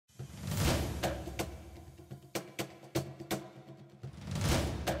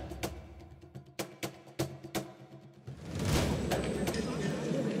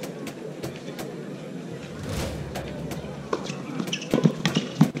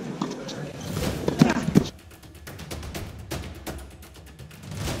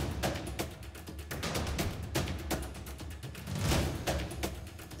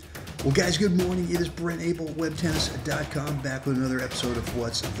Well, guys, good morning. It is Brent, Abel, WebTennis.com, back with another episode of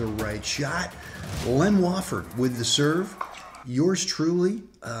What's the Right Shot. Len Wofford with the serve. Yours truly,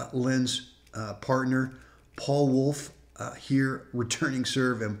 Len's partner, Paul Wolf, here returning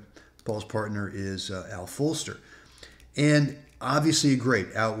serve, and Paul's partner is Al Folster. And obviously a great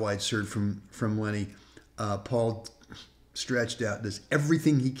out-wide serve from Lenny. Paul stretched out, does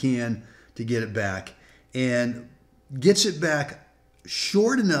everything he can to get it back, and gets it back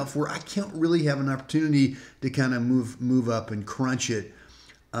short enough where I can't really have an opportunity to kind of move up and crunch it,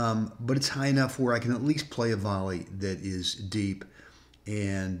 but it's high enough where I can at least play a volley that is deep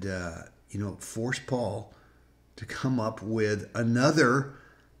and force Paul to come up with another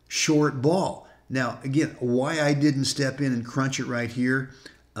short ball. Now, again, why I didn't step in and crunch it right here,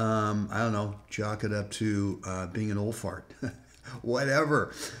 I don't know, chalk it up to being an old fart,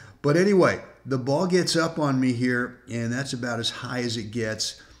 whatever. But anyway, the ball gets up on me here, and that's about as high as it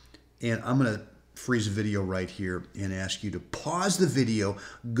gets. And I'm going to freeze the video right here and ask you to pause the video,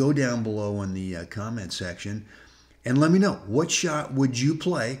 go down below in the comment section, and let me know, what shot would you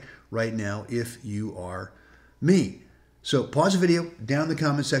play right now if you are me? So pause the video, down in the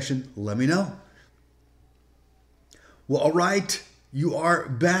comment section, let me know. Well, all right, you are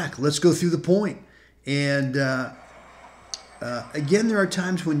back. Let's go through the point. And again, there are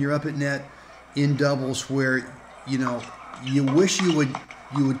times when you're up at net in doubles where, you wish you would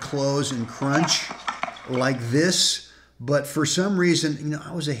close and crunch like this, but for some reason,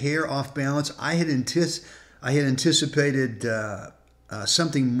 I was a hair off balance. I had anticipated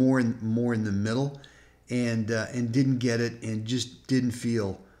something more in the middle, and didn't get it, and just didn't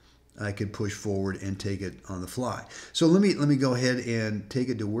feel I could push forward and take it on the fly. So let me go ahead and take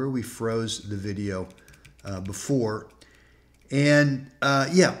it to where we froze the video before. And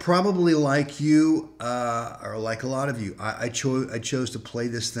yeah, probably like you, or like a lot of you, I chose to play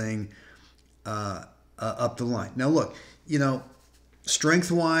this thing up the line. Now look,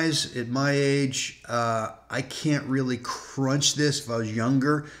 strength-wise, at my age, I can't really crunch this. If I was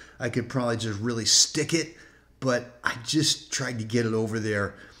younger, I could probably just really stick it, but I just tried to get it over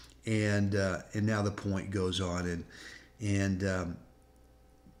there, and now the point goes on, and I'm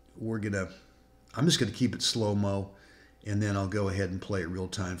just gonna keep it slow-mo, and then I'll go ahead and play it real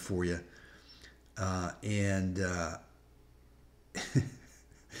time for you.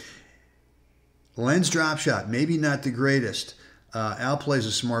 Len's drop shot, maybe not the greatest. Al plays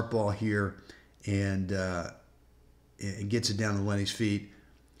a smart ball here and gets it down to Lenny's feet.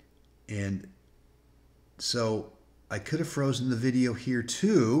 And so I could have frozen the video here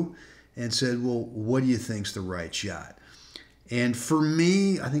too and said, well, what do you think's the right shot? And for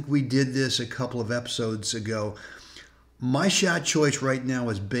me, I think we did this a couple of episodes ago. My shot choice right now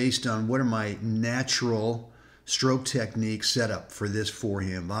is based on what are my natural stroke techniques set up for this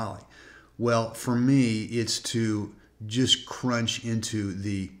forehand volley. Well, for me, it's to just crunch into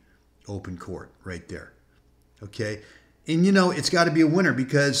the open court right there, okay? And it's got to be a winner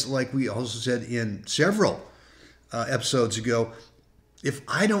because, like we also said in several episodes ago, if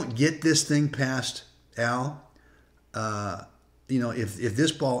I don't get this thing past Al, if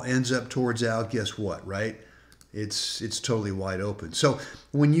this ball ends up towards Al, guess what, right? It's totally wide open. So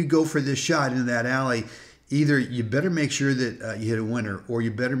when you go for this shot into that alley, either you better make sure that you hit a winner, or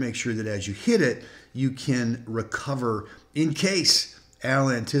you better make sure that as you hit it, you can recover in case Al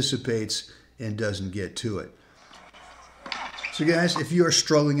anticipates and doesn't get to it. So guys, if you are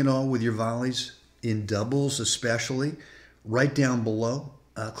struggling at all with your volleys, in doubles especially, right down below,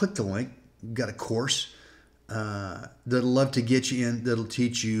 click the link. We've got a course that'll love to get you in, that'll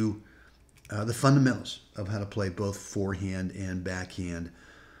teach you the fundamentals of how to play both forehand and backhand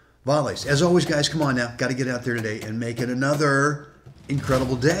volleys. As always, guys, come on now. Got to get out there today and make it another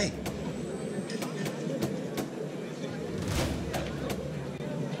incredible day.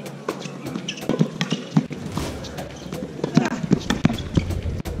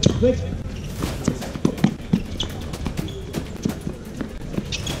 Quick.